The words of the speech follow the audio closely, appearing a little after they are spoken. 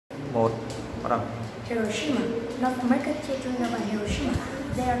1. Bắt đầu. Hiroshima, North America children of Hiroshima.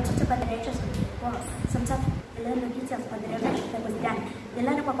 They are taught about the nature of war. Sometimes they learn the details about the damage that was done. They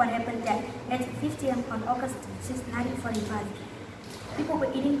learn about what happened at 8:50 on August 6, 1945. People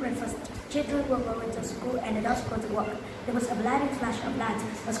were eating breakfast. Children were going to school and adults go to work. There was a blinding flash of light,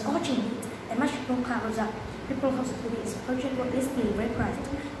 a scorching heat, and much smoke clouds up. People close to the explosion were instantly vaporized.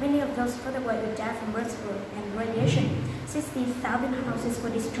 Many of those further away would die from respiratory and radiation. 60,000 houses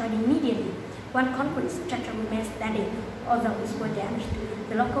were destroyed immediately. One concrete structure remains standing, although it was damaged.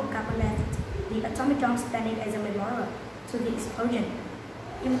 The local government left the atomic bomb standing as a memorial to the explosion.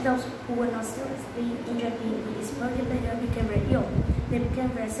 Even those who were not seriously injured in the explosion later became very ill. They became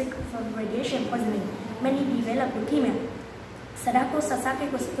very sick from radiation poisoning. Many developed leukemia. Sadako Sasaki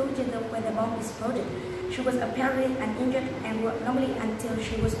was 2 years old when the bomb exploded. She was apparently uninjured and worked normally until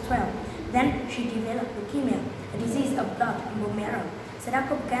she was 12. Then she developed leukemia, a disease of blood and bone marrow.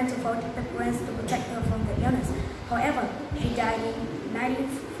 Sadako began to vote peppermints to protect her from the illness. However, she died in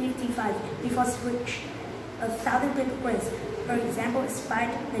 1955 before she reached 1,000 peppermints. For example,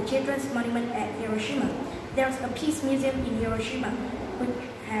 despite the Children's Monument at Hiroshima, there is a peace museum in Hiroshima which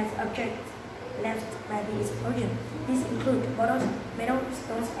has objects left by the explosion. These include bottles, metal,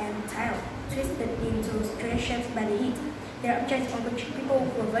 stones, and tile twisted into strange shapes by the heat. They are objects on which people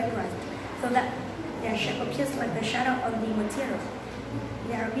were vaporized, so that their shape appears like a shadow on the materials.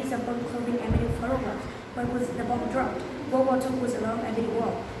 There are pieces of bone clothing and many photographs. When was the bomb dropped? World War II was a long and big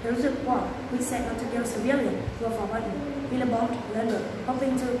war. The result war, which set out to kill civilians, were forgotten. Hitler bombed London,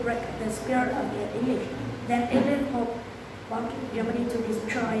 hoping to break the spirit of the English. Then England bombed Germany to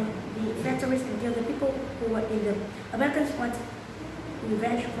destroy the factories and kill the people who were in them. Americans wanted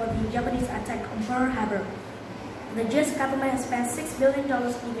revenge for the Japanese attack on Pearl Harbor. The US government has spent $6 billion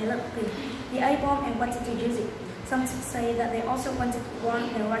developing the A-bomb and wanted to use it. Some say that they also wanted to warn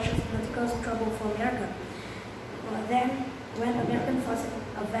the Russians not to cause trouble for America. Then, when American forces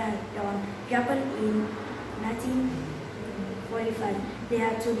advanced on Japan in 1945, they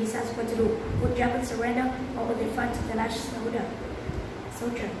had to decide what to do. Would Japan surrender or would they fight the last soldier?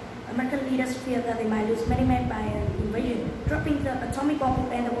 American leaders feared that they might lose many men by an invasion. Dropping the atomic bomb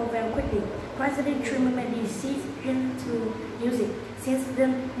would end the war very quickly. President Truman made the decision to use it. Since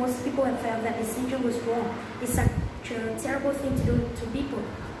then, most people have felt that the decision was wrong. It's such a terrible thing to do to people,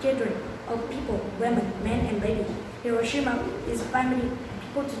 children, old people, women, men, and babies. Hiroshima inspired many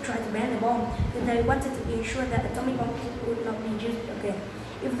people to try to ban the bomb, but they wanted to ensure that atomic bombs would not be used again.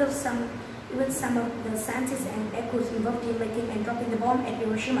 Even some of the scientists and experts involved in making and dropping the bomb at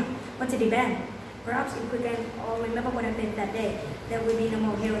Hiroshima wanted it banned. Perhaps if we can all remember what happened that day, there will be no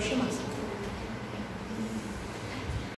more Hiroshimas.